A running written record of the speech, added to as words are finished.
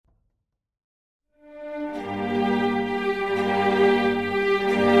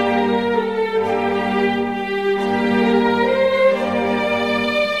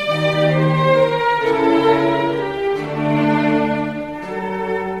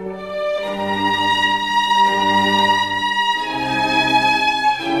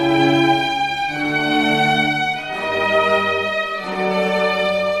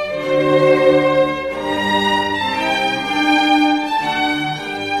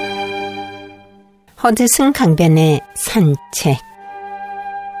허드슨 강변의 산책.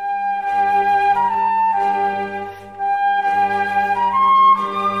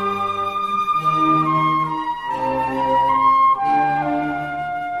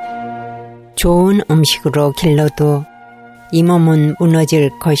 좋은 음식으로 길러도 이 몸은 무너질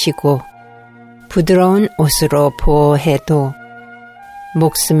것이고 부드러운 옷으로 보호해도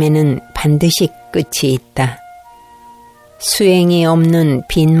목숨에는 반드시 끝이 있다. 수행이 없는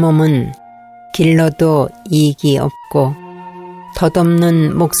빈 몸은 길러도 이익이 없고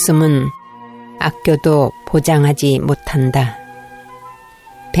덧없는 목숨은 아껴도 보장하지 못한다.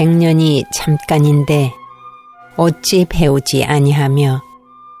 100년이 잠깐인데 어찌 배우지 아니하며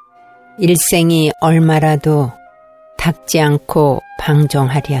일생이 얼마라도 닦지 않고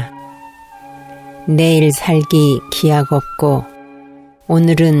방종하랴. 내일 살기 기약 없고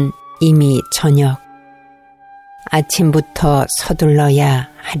오늘은 이미 저녁. 아침부터 서둘러야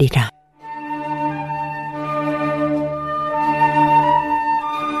하리라.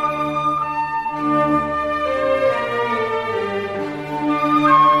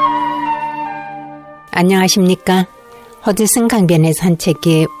 안녕하십니까? 허드슨 강변의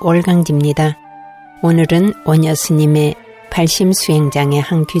산책의 월강지입니다. 오늘은 원효 스님의 발심 수행장의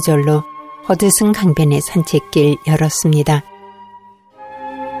한 귀절로 허드슨 강변의 산책길 열었습니다.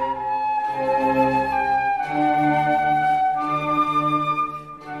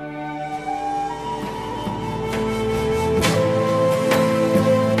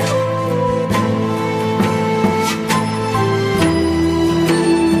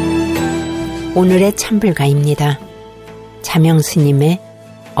 오늘의 참불가입니다. 자명스님의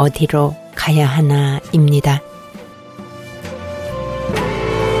어디로 가야 하나입니다.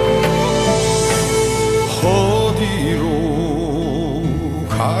 어디로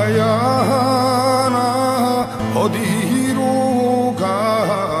가야 하나 어디로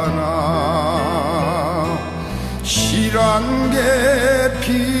가나 실안개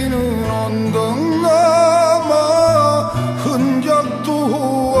피는 언덕 넘어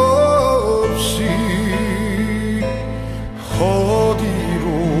흔적도 어디로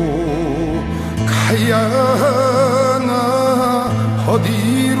가야 하나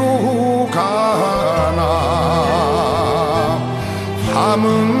어디로 가나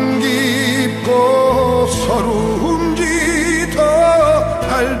밤은 깊고 서름지더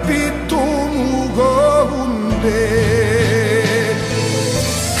달빛도 무거운데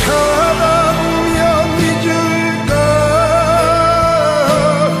가다 보면 잊을까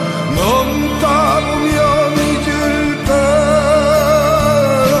넘다 보면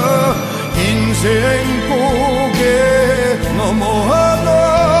생고개 넘어가다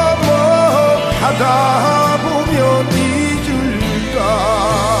보면 잊을까.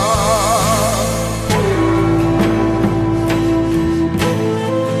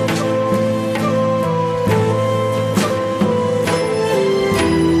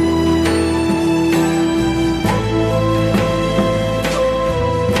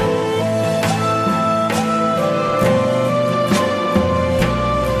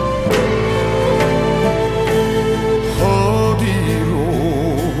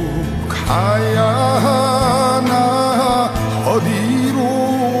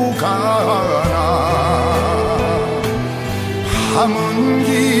 밤은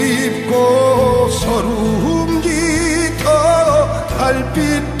깊고 서름지터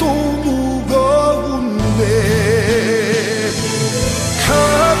달빛도 무거운데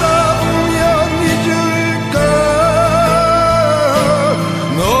가다 보면 잊을까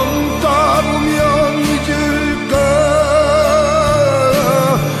넘다 보면 잊을까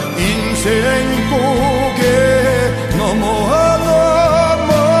인생 고개 넘어가다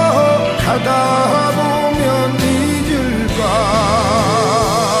보면 잊을까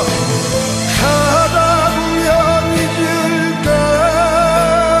가다 보면 잊을까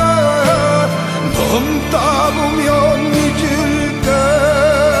넘다 보면 잊을까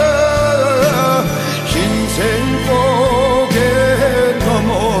인생 고개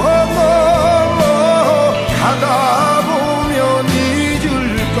넘어가다 보면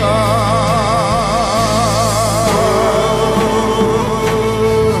잊을까.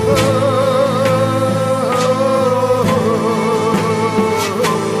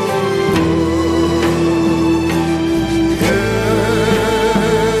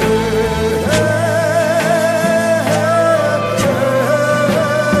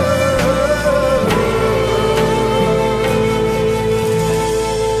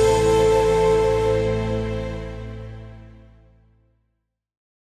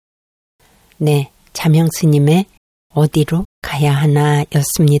 네, 자명스님의 어디로 가야 하나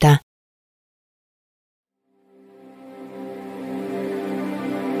였습니다.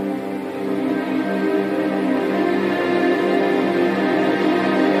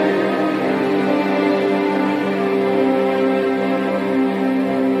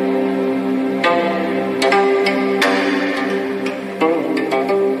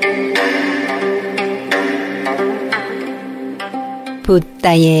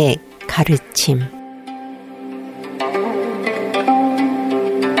 붓다의 가르침.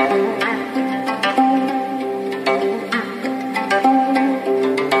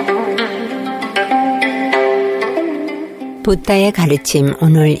 붓다의 가르침.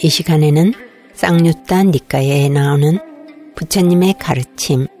 오늘 이 시간에는 쌍유타 니까에 나오는 부처님의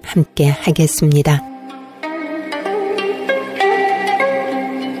가르침 함께 하겠습니다.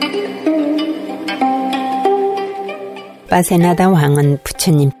 빠세나다 왕은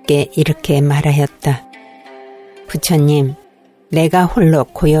부처님께 이렇게 말하였다. 부처님, 내가 홀로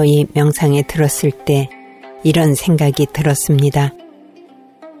고요히 명상에 들었을 때 이런 생각이 들었습니다.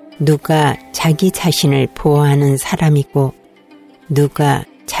 누가 자기 자신을 보호하는 사람이고 누가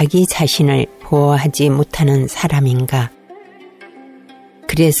자기 자신을 보호하지 못하는 사람인가?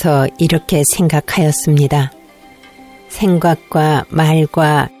 그래서 이렇게 생각하였습니다. 생각과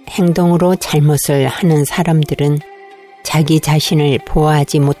말과 행동으로 잘못을 하는 사람들은 자기 자신을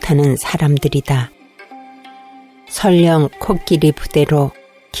보호하지 못하는 사람들이다. 설령 코끼리 부대로,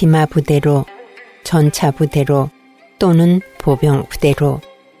 기마 부대로, 전차 부대로 또는 보병 부대로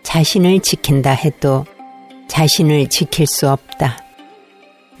자신을 지킨다 해도 자신을 지킬 수 없다.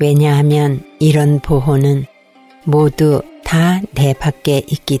 왜냐하면 이런 보호는 모두 다 내 밖에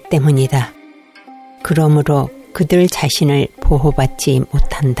있기 때문이다. 그러므로 그들 자신을 보호받지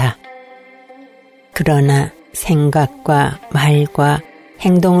못한다. 그러나 생각과 말과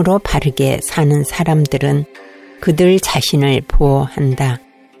행동으로 바르게 사는 사람들은 그들 자신을 보호한다.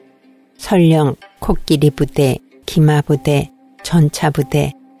 설령 코끼리 부대, 기마 부대, 전차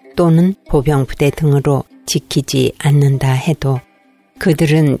부대 또는 보병 부대 등으로 지키지 않는다 해도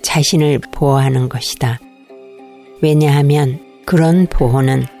그들은 자신을 보호하는 것이다. 왜냐하면 그런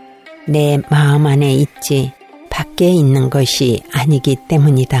보호는 내 마음 안에 있지 밖에 있는 것이 아니기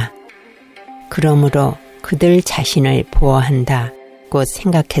때문이다. 그러므로 그들 자신을 보호한다고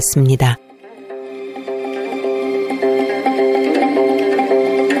생각했습니다.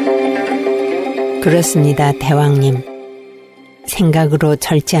 그렇습니다, 대왕님. 생각으로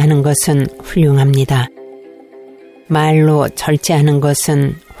절제하는 것은 훌륭합니다. 말로 절제하는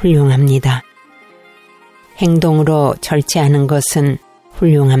것은 훌륭합니다. 행동으로 절제하는 것은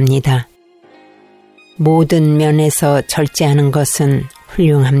훌륭합니다. 모든 면에서 절제하는 것은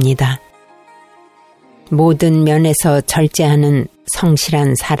훌륭합니다. 모든 면에서 절제하는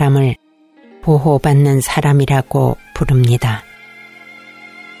성실한 사람을 보호받는 사람이라고 부릅니다.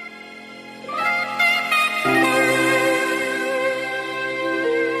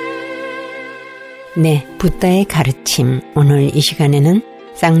 네, 붓다의 가르침. 오늘 이 시간에는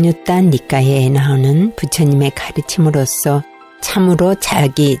쌍유타 니까에 나오는 부처님의 가르침으로서 참으로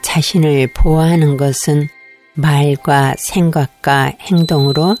자기 자신을 보호하는 것은 말과 생각과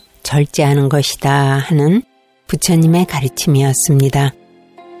행동으로 절제하는 것이다 하는 부처님의 가르침이었습니다.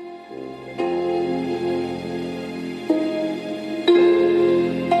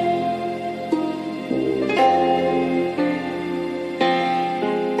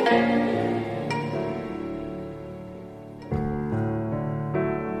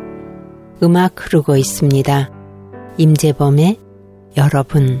 음악 흐르고 있습니다. 임재범의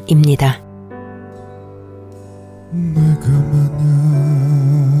여러분입니다. 내가 만약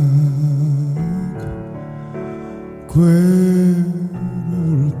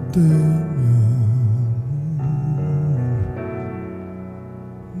괴로울 때면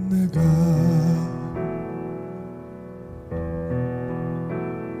내가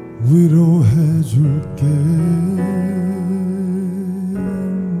위로해 줄게.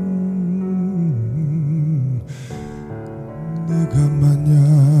 내가 만약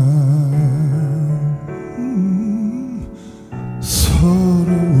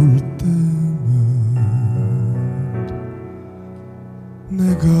서러울 때면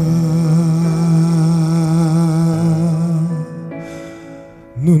내가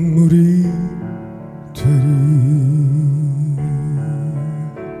눈물이 되리.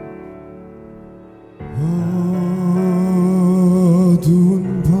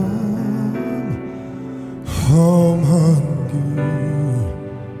 어두운 밤 험한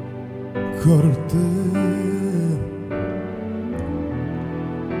걸을 때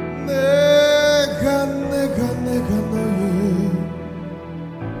내가 너의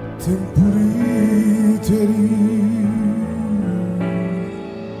등불이 되리.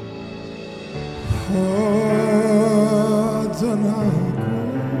 허전하고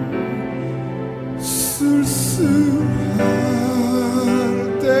쓸쓸할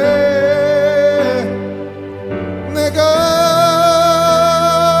때 내가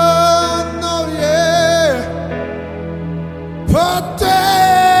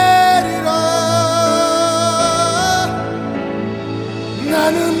받되리라.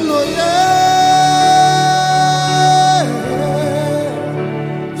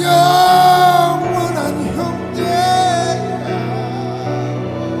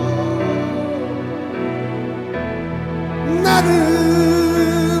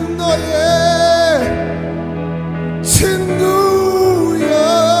 나는 너의 친구야.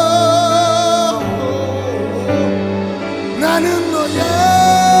 나는 너의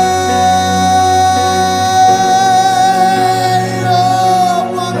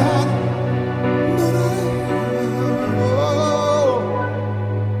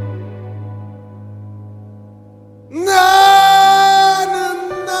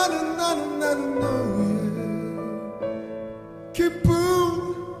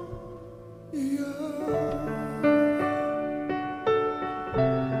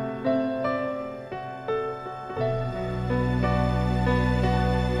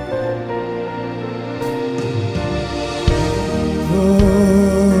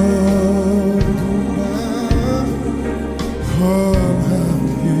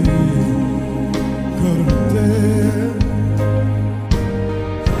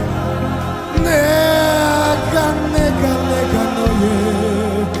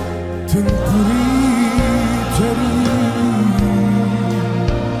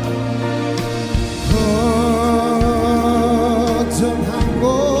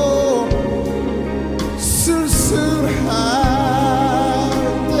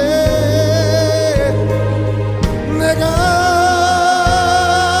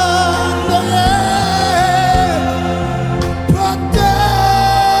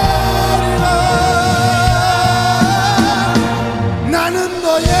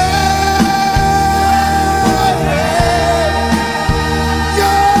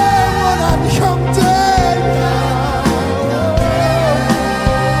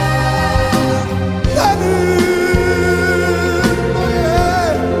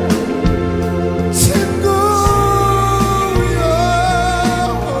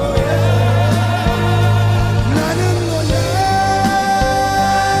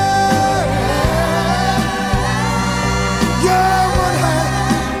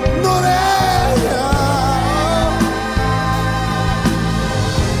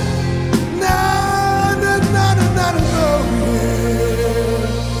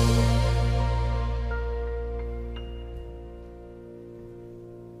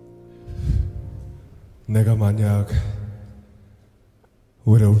내가 만약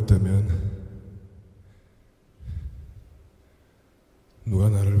외로울 때면 누가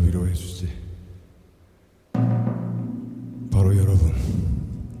나를 위로해 주지? 바로 여러분.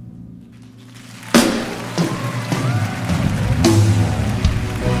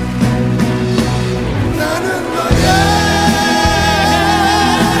 나는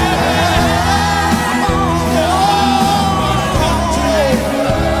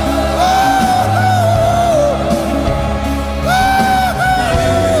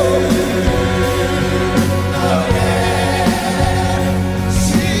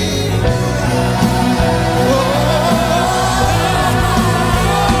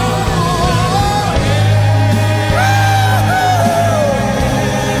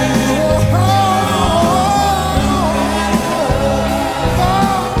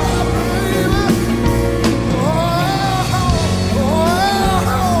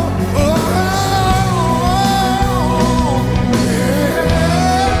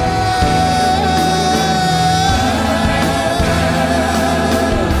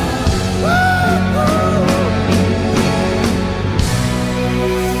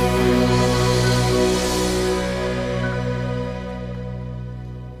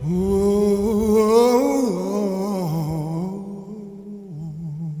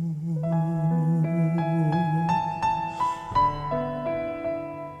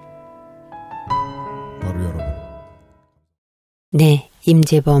네,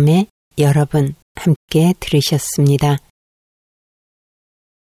 임재범의 여러분 함께 들으셨습니다.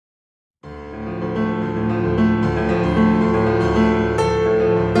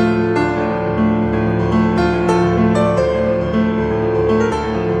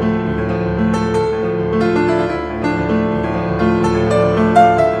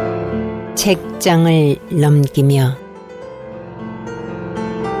 책장을 넘기며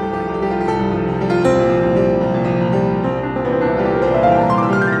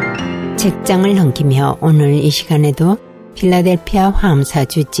책장을 넘기며 오늘 이 시간에도 필라델피아 화엄사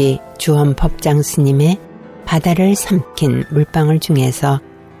주지 주원 법장 스님의 바다를 삼킨 물방울 중에서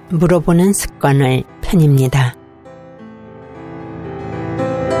물어보는 습관을 편입니다.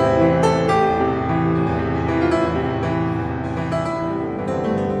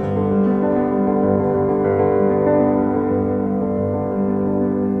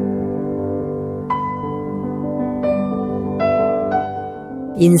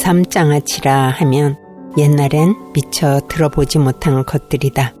 인삼장아찌라 하면 옛날엔 미처 들어보지 못한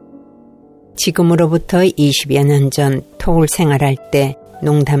것들이다. 지금으로부터 20여 년 전 토굴 생활할 때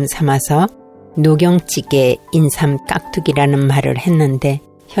농담 삼아서 노경찌개 인삼 깍두기라는 말을 했는데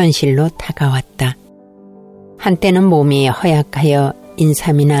현실로 다가왔다. 한때는 몸이 허약하여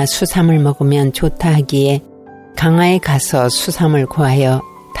인삼이나 수삼을 먹으면 좋다 하기에 강화에 가서 수삼을 구하여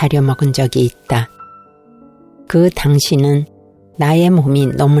다려 먹은 적이 있다. 그 당시는 나의 몸이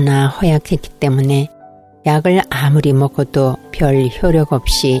너무나 허약했기 때문에 약을 아무리 먹어도 별 효력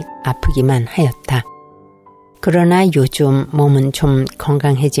없이 아프기만 하였다. 그러나 요즘 몸은 좀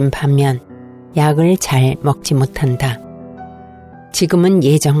건강해진 반면 약을 잘 먹지 못한다. 지금은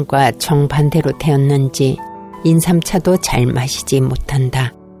예전과 정반대로 되었는지 인삼차도 잘 마시지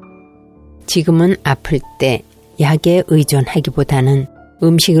못한다. 지금은 아플 때 약에 의존하기보다는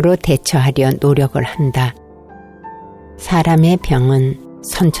음식으로 대처하려 노력을 한다. 사람의 병은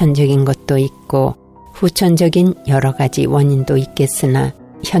선천적인 것도 있고 후천적인 여러 가지 원인도 있겠으나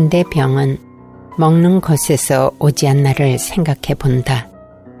현대 병은 먹는 것에서 오지 않나를 생각해 본다.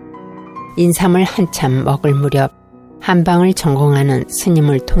 인삼을 한참 먹을 무렵 한방을 전공하는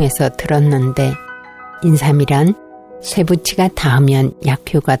스님을 통해서 들었는데 인삼이란 쇠붙이가 닿으면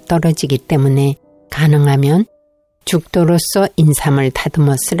약효가 떨어지기 때문에 가능하면 죽도로서 인삼을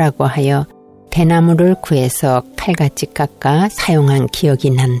다듬어 쓰라고 하여 대나무를 구해서 칼같이 깎아 사용한 기억이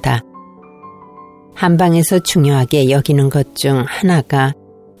난다. 한방에서 중요하게 여기는 것 중 하나가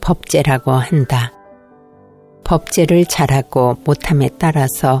법제라고 한다. 법제를 잘하고 못함에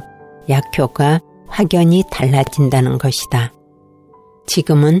따라서 약효가 확연히 달라진다는 것이다.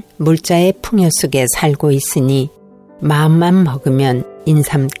 지금은 물자의 풍요 속에 살고 있으니 마음만 먹으면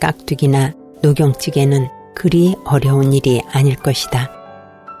인삼 깍두기나 노경찌개는 그리 어려운 일이 아닐 것이다.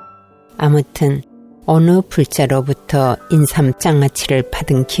 아무튼 어느 불자로부터 인삼 장아찌를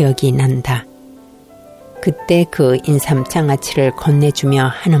받은 기억이 난다. 그때 그 인삼 장아찌를 건네주며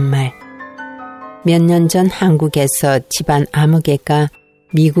하는 말. 몇 년 전 한국에서 집안 아무개가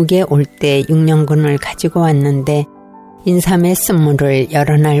미국에 올 때 6년근을 가지고 왔는데 인삼의 쓴물을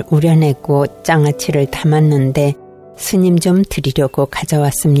여러 날 우려내고 장아찌를 담았는데 스님 좀 드리려고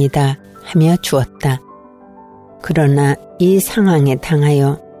가져왔습니다 하며 주었다. 그러나 이 상황에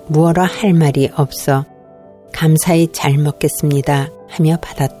당하여 무엇라 할 말이 없어 감사히 잘 먹겠습니다 하며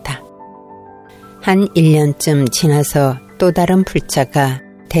받았다. 한 1년쯤 지나서 또 다른 불자가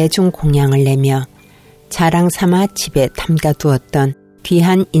대중공양을 내며 자랑삼아 집에 담가두었던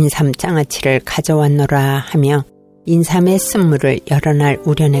귀한 인삼 장아찌를 가져왔노라 하며 인삼의 쓴물을 여러 날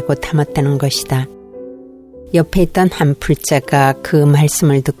우려내고 담았다는 것이다. 옆에 있던 한 불자가 그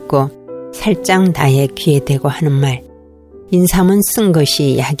말씀을 듣고 살짝 나의 귀에 대고 하는 말. 인삼은 쓴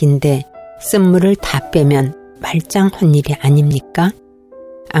것이 약인데 쓴물을 다 빼면 말짱한 일이 아닙니까?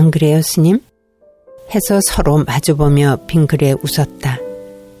 안 그래요, 스님? 해서 서로 마주보며 빙그레 웃었다.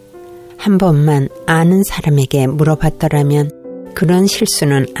 한 번만 아는 사람에게 물어봤더라면 그런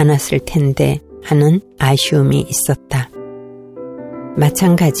실수는 않았을 텐데 하는 아쉬움이 있었다.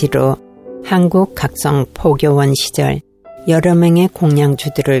 마찬가지로 한국 각성 포교원 시절 여러 명의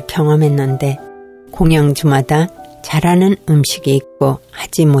공양주들을 경험했는데 공양주마다 잘하는 음식이 있고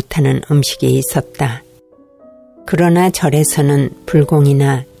하지 못하는 음식이 있었다. 그러나 절에서는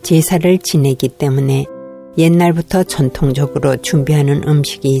불공이나 제사를 지내기 때문에 옛날부터 전통적으로 준비하는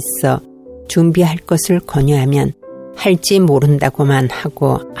음식이 있어 준비할 것을 권유하면 할지 모른다고만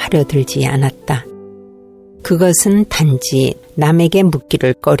하고 하려 들지 않았다. 그것은 단지 남에게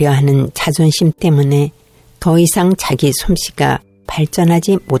묻기를 꺼려하는 자존심 때문에 더 이상 자기 솜씨가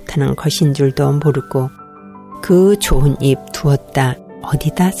발전하지 못하는 것인 줄도 모르고 그 좋은 입 두었다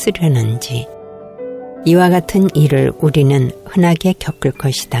어디다 쓰려는지. 이와 같은 일을 우리는 흔하게 겪을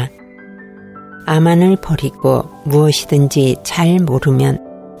것이다. 암안을 버리고 무엇이든지 잘 모르면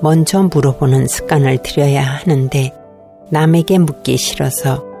먼저 물어보는 습관을 들여야 하는데 남에게 묻기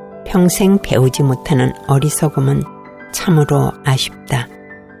싫어서 평생 배우지 못하는 어리석음은 참으로 아쉽다.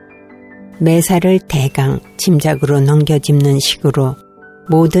 매사를 대강 짐작으로 넘겨짚는 식으로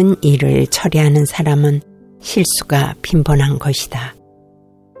모든 일을 처리하는 사람은 실수가 빈번한 것이다.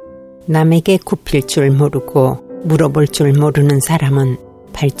 남에게 굽힐 줄 모르고 물어볼 줄 모르는 사람은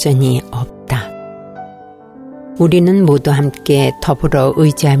발전이 없다. 우리는 모두 함께 더불어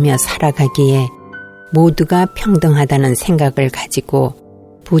의지하며 살아가기에 모두가 평등하다는 생각을 가지고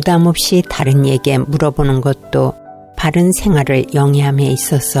부담 없이 다른 이에게 물어보는 것도 바른 생활을 영위함에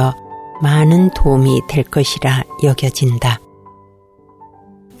있어서 많은 도움이 될 것이라 여겨진다.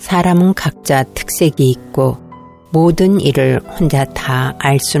 사람은 각자 특색이 있고 모든 일을 혼자 다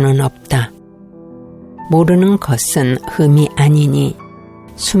알 수는 없다. 모르는 것은 흠이 아니니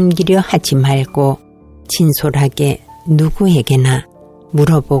숨기려 하지 말고 진솔하게 누구에게나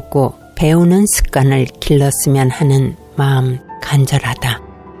물어보고 배우는 습관을 길렀으면 하는 마음 간절하다.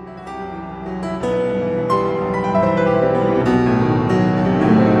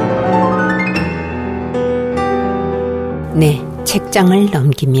 네, 책장을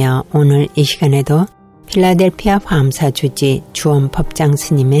넘기며 오늘 이 시간에도 필라델피아 화엄사 주지 주원 법장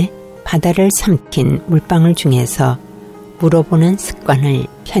스님의 바다를 삼킨 물방울 중에서 물어보는 습관을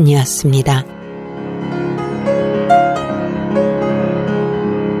편이었습니다.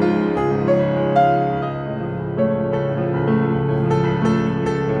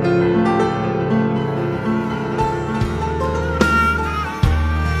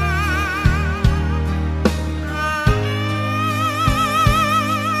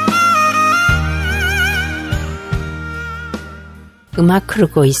 음악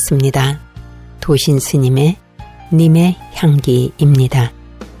흐르고 있습니다. 도신 스님의 님의 향기입니다.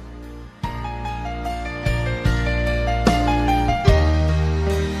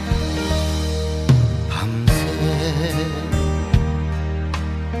 밤새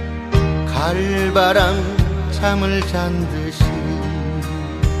갈바람 잠을 잔 듯이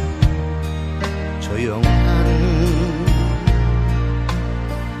조용한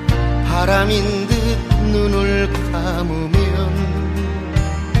바람인 듯 눈을 감으면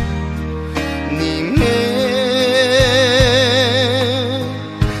님의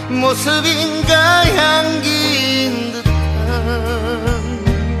모습인가 향기인 듯한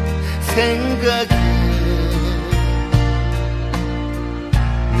생각에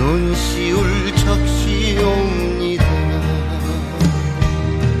눈시울 적시옵니다.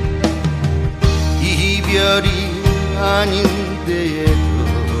 이별이 아닌데에도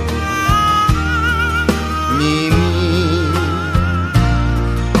님이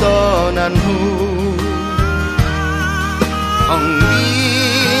떠난 후 텅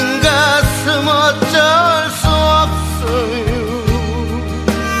빈 가슴 어쩔 수 없어요.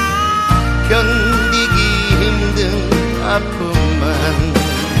 견디기 힘든 아픔만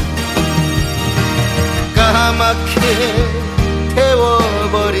까맣게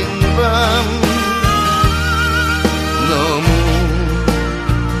태워버린 밤 너무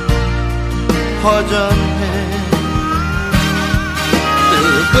허전해.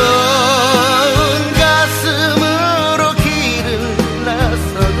 뜨거운 가슴으로 길을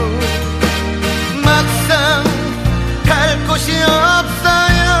나서도 막상 갈 곳이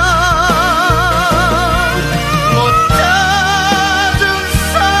없어요. 못 찾은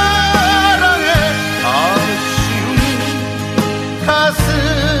사랑의 아쉬움이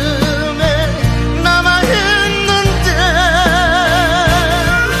가슴에 남아있는데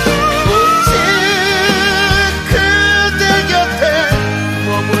오직 그대 곁에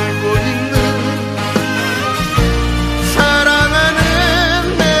머물고 있는 사랑하는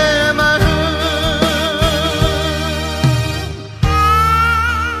내 마음.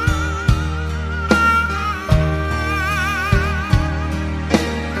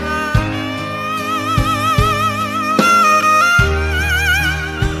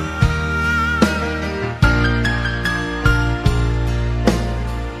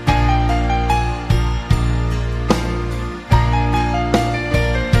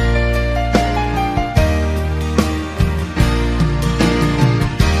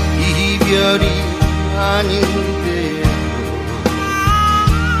 이별이 아닌데도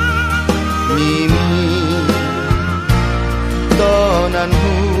님이 떠난 후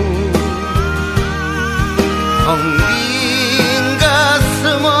텅 빈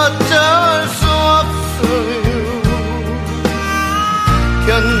가슴 어쩔 수 없어요.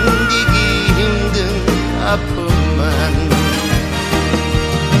 견디기 힘든 아픔만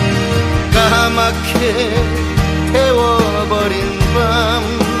까맣게 태워버린 밤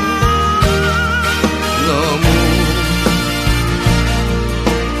너무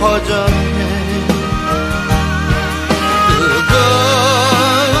허전해.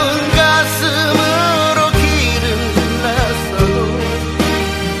 뜨거운 가슴으로 길을 나서도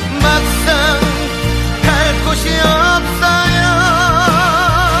막상 갈 곳이 없어요.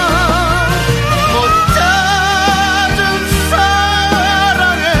 못 찾은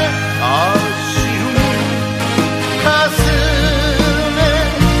사랑의 아쉬움이 가슴에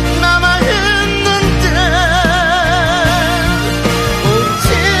남아있는데 오직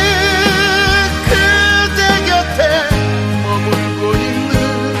그대 곁에 머물고 있는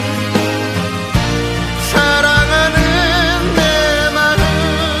사랑하는 내 마음.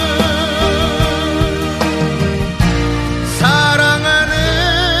 사랑하는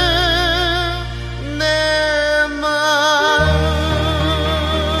내 마음.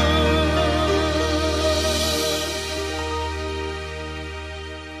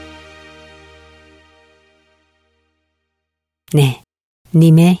 네,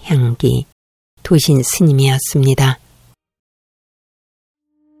 님의 향기, 도신 스님이었습니다.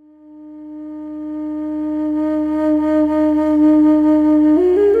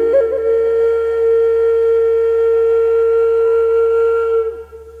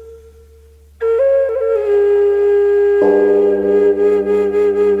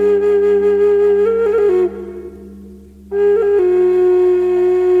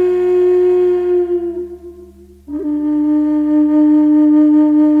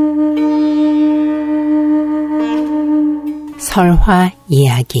 설화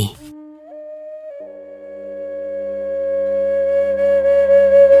이야기.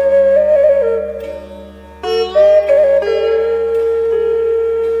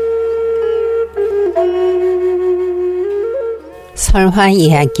 설화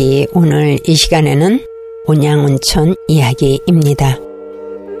이야기, 오늘 이 시간에는 온양운천 이야기입니다.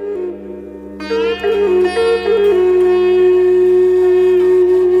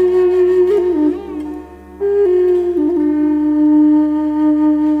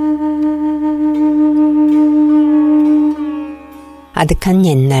 아득한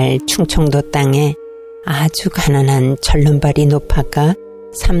옛날 충청도 땅에 아주 가난한 절름발이 노파가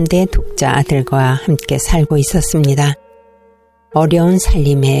 3대 독자 아들과 함께 살고 있었습니다. 어려운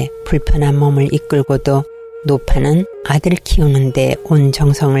살림에 불편한 몸을 이끌고도 노파는 아들 키우는데 온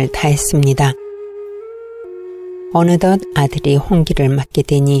정성을 다했습니다. 어느덧 아들이 홍기를 맞게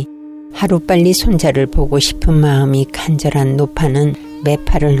되니 하루빨리 손자를 보고 싶은 마음이 간절한 노파는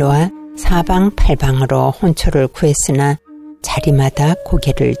매팔을 놓아 사방팔방으로 혼초를 구했으나 자리마다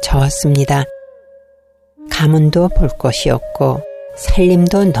고개를 저었습니다. 가문도 볼 것이 없고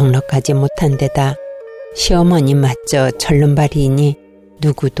살림도 넉넉하지 못한 데다 시어머니마저 절름발이이니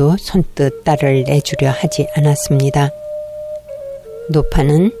누구도 손뜻 딸을 내주려 하지 않았습니다.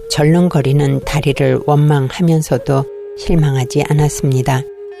 노파는 절렁거리는 다리를 원망하면서도 실망하지 않았습니다.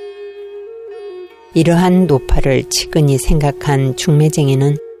 이러한 노파를 치근히 생각한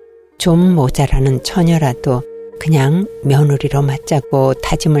중매쟁이는 좀 모자라는 처녀라도 그냥 며느리로 맞자고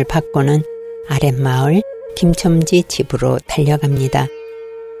다짐을 받고는 아랫마을 김첨지 집으로 달려갑니다.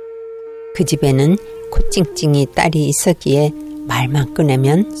 그 집에는 코찡찡이 딸이 있었기에 말만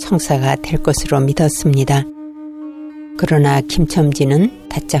꺼내면 성사가 될 것으로 믿었습니다. 그러나 김첨지는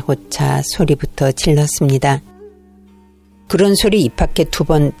다짜고짜 소리부터 질렀습니다. 그런 소리 입 밖에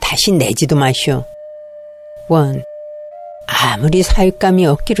 2번 다시 내지도 마시오. 원, 아무리 사윗감이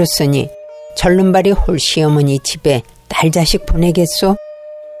없기로서니 절름발이 홀시어머니 집에 딸 자식 보내겠소?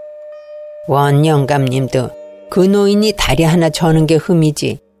 원 영감님도 그 노인이 다리 하나 저는 게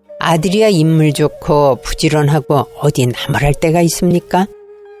흠이지 아들이야 인물 좋고 부지런하고 어디 나무랄 데가 있습니까?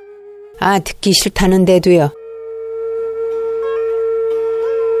 아, 듣기 싫다는데도요.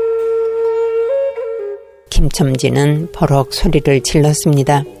 김첨지는 버럭 소리를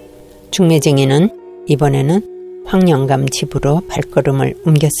질렀습니다. 중매쟁이는 이번에는 황 영감 집으로 발걸음을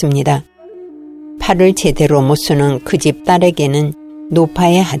옮겼습니다. 팔을 제대로 못 쓰는 그 집 딸에게는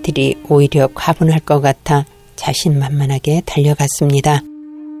노파의 아들이 오히려 과분할 것 같아 자신만만하게 달려갔습니다.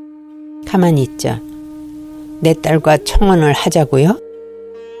 가만히 있자. 내 딸과 청혼을 하자고요?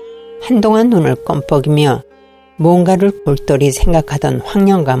 한동안 눈을 껌뻑이며 뭔가를 골똘히 생각하던 황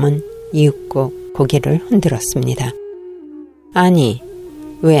영감은 이윽고 고개를 흔들었습니다. 아니,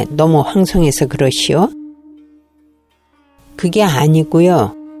 왜 너무 황송해서 그러시오? 그게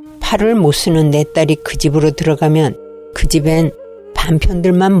아니고요. 팔을 못 쓰는 내 딸이 그 집으로 들어가면 그 집엔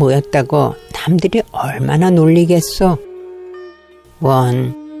반편들만 모였다고 남들이 얼마나 놀리겠소?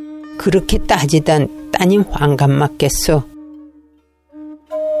 원, 그렇게 따지단 따님 환갑 맞겠소?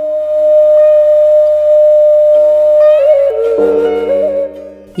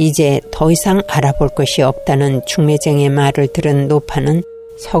 이제 더 이상 알아볼 것이 없다는 중매쟁의 말을 들은 노파는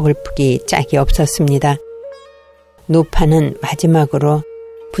서글프기 짝이 없었습니다. 노파는 마지막으로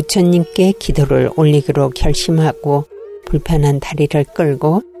부처님께 기도를 올리기로 결심하고 불편한 다리를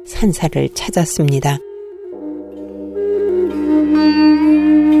끌고 산사를 찾았습니다.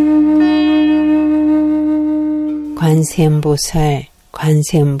 관세음보살,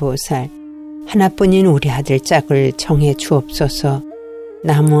 관세음보살, 하나뿐인 우리 아들 짝을 정해 주옵소서.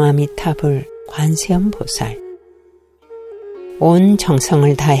 나무아미타불 관세음보살. 온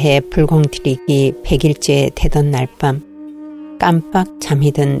정성을 다해 불공드리기 100일째 되던 날밤, 깜빡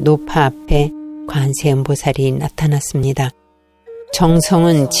잠이 든 노파 앞에 관세음보살이 나타났습니다.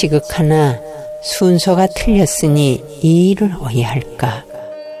 정성은 지극하나 순서가 틀렸으니 이 일을 어찌할까?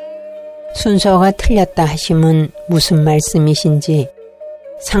 순서가 틀렸다 하시면 무슨 말씀이신지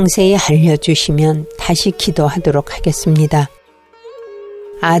상세히 알려주시면 다시 기도하도록 하겠습니다.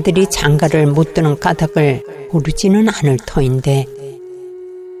 아들이 장가를 못 드는 까닭을 모르지는 않을 터인데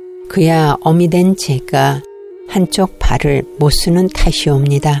그야 어미 된 제가 한쪽 발을 못 쓰는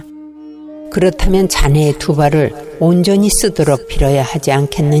탓이옵니다. 그렇다면 자네의 두 발을 온전히 쓰도록 빌어야 하지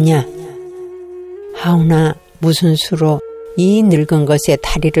않겠느냐? 하오나 무슨 수로 이 늙은 것의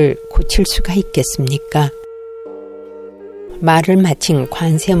다리를 고칠 수가 있겠습니까? 말을 마친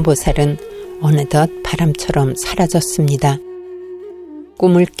관세음보살은 어느덧 바람처럼 사라졌습니다.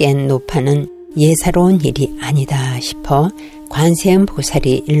 꿈을 깬 노파는 예사로운 일이 아니다 싶어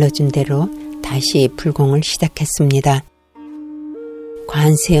관세음보살이 일러준 대로 다시 불공을 시작했습니다.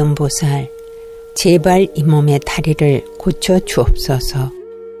 관세음보살, 제발 이 몸의 다리를 고쳐 주옵소서.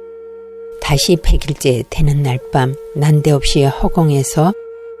 다시 100일째 되는 날 밤 난데없이 허공에서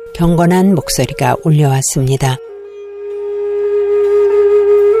경건한 목소리가 울려왔습니다.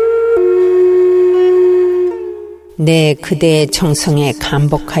 내 그대의 정성에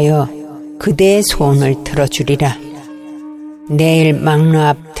감복하여 그대의 소원을 들어주리라. 내일 막루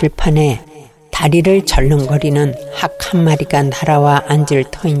앞 들판에 다리를 절렁거리는 학 한 마리가 날아와 앉을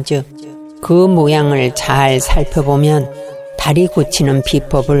터인즉 그 모양을 잘 살펴보면 다리 고치는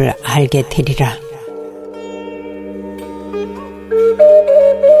비법을 알게 되리라.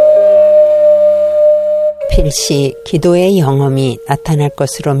 필시 기도의 영험이 나타날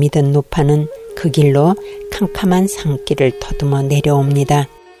것으로 믿은 노파는 그 길로 캄캄한 산길을 더듬어 내려옵니다.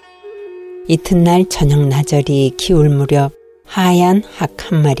 이튿날 저녁 나절이 기울 무렵 하얀 학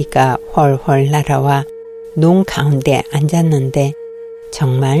한 마리가 훨훨 날아와 농 가운데 앉았는데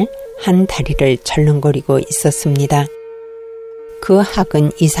정말 한 다리를 절렁거리고 있었습니다. 그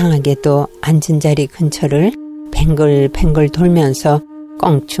학은 이상하게도 앉은 자리 근처를 뱅글뱅글 돌면서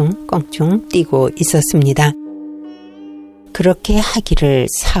껑충껑충 뛰고 있었습니다. 그렇게 하기를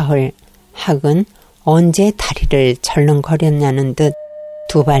사흘, 학은 언제 다리를 절렁거렸냐는 듯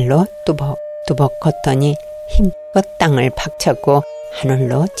두 발로 뚜벅뚜벅 걷더니 힘껏 땅을 박차고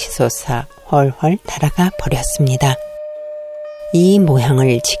하늘로 치솟아 훨훨 날아가 버렸습니다. 이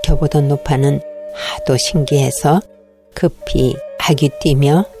모양을 지켜보던 노파는 하도 신기해서 급히 학이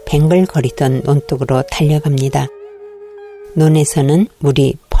뛰며 뱅글거리던 논둑으로 달려갑니다. 논에서는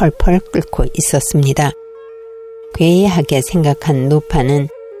물이 펄펄 끓고 있었습니다. 괴이하게 생각한 노파는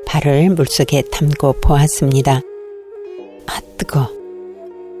발을 물속에 담고 보았습니다. 아, 뜨거.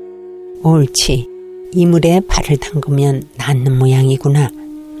 옳지. 이 물에 발을 담그면 낫는 모양이구나.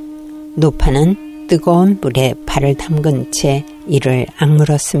 노파는 뜨거운 물에 발을 담근 채 이를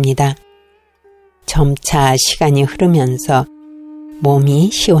악물었습니다. 점차 시간이 흐르면서 몸이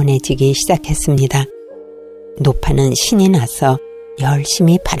시원해지기 시작했습니다. 노파는 신이 나서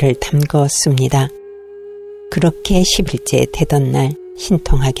열심히 발을 담그었습니다. 그렇게 10일째 되던 날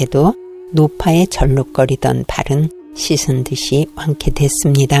신통하게도 노파의 절룩거리던 발은 씻은 듯이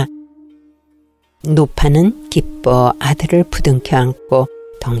완쾌됐습니다. 노파는 기뻐 아들을 부둥켜 안고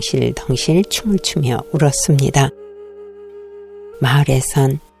덩실덩실 춤을 추며 울었습니다.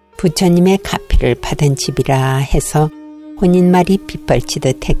 마을에선 부처님의 가피를 받은 집이라 해서 혼인말이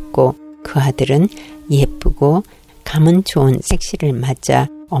빗발치듯 했고 그 아들은 예쁘고 감은 좋은 색시를 맞아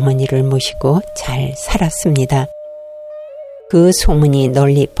어머니를 모시고 잘 살았습니다. 그 소문이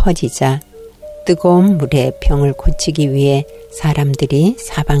널리 퍼지자 뜨거운 물에 병을 고치기 위해 사람들이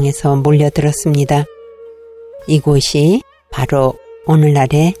사방에서 몰려들었습니다. 이곳이 바로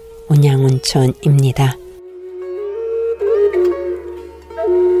오늘날의 온양온천입니다.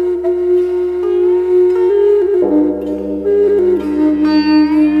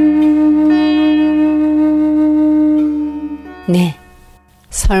 네,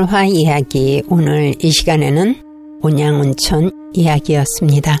 설화 이야기 오늘 이 시간에는 온양온천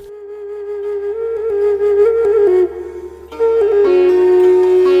이야기였습니다.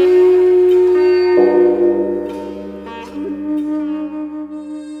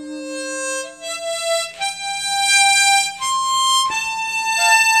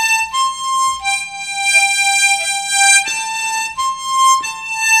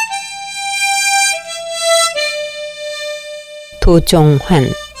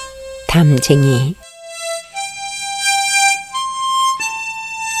 도종환, 담쟁이.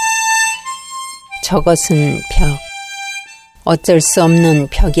 저것은 벽, 어쩔 수 없는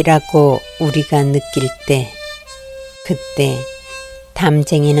벽이라고 우리가 느낄 때, 그때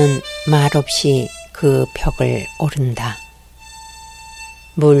담쟁이는 말없이 그 벽을 오른다.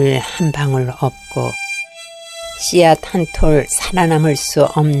 물 한 방울 없고 씨앗 한 톨 살아남을 수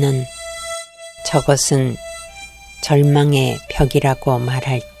없는 저것은 절망의 벽이라고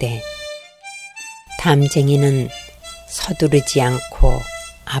말할 때 담쟁이는 서두르지 않고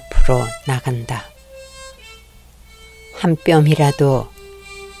앞으로 나간다. 한 뼘이라도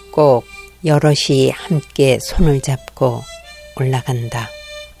꼭 여럿이 함께 손을 잡고 올라간다.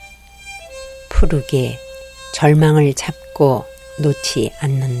 푸르게 절망을 잡고 놓지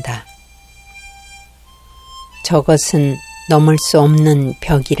않는다. 저것은 넘을 수 없는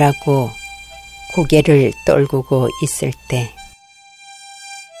벽이라고 고개를 떨구고 있을 때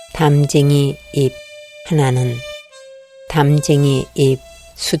담쟁이 잎 하나는 담쟁이 잎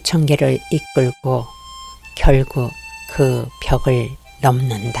수천 개를 이끌고 결국 그 벽을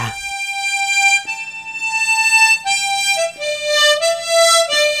넘는다.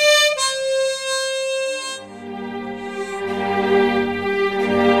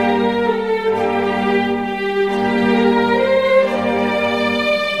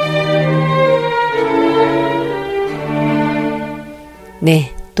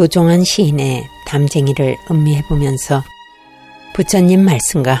 네, 도종환 시인의 담쟁이를 음미해보면서 부처님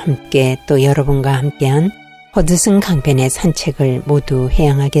말씀과 함께 또 여러분과 함께한 허드슨 강변의 산책을 모두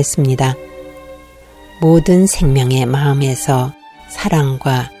회양하겠습니다. 모든 생명의 마음에서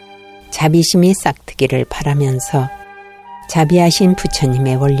사랑과 자비심이 싹트기를 바라면서 자비하신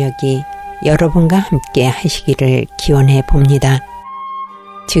부처님의 원력이 여러분과 함께 하시기를 기원해 봅니다.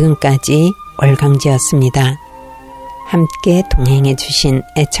 지금까지 월강지였습니다. 함께 동행해 주신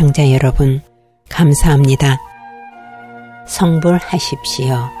애청자 여러분 감사합니다.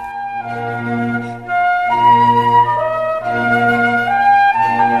 성불하십시오.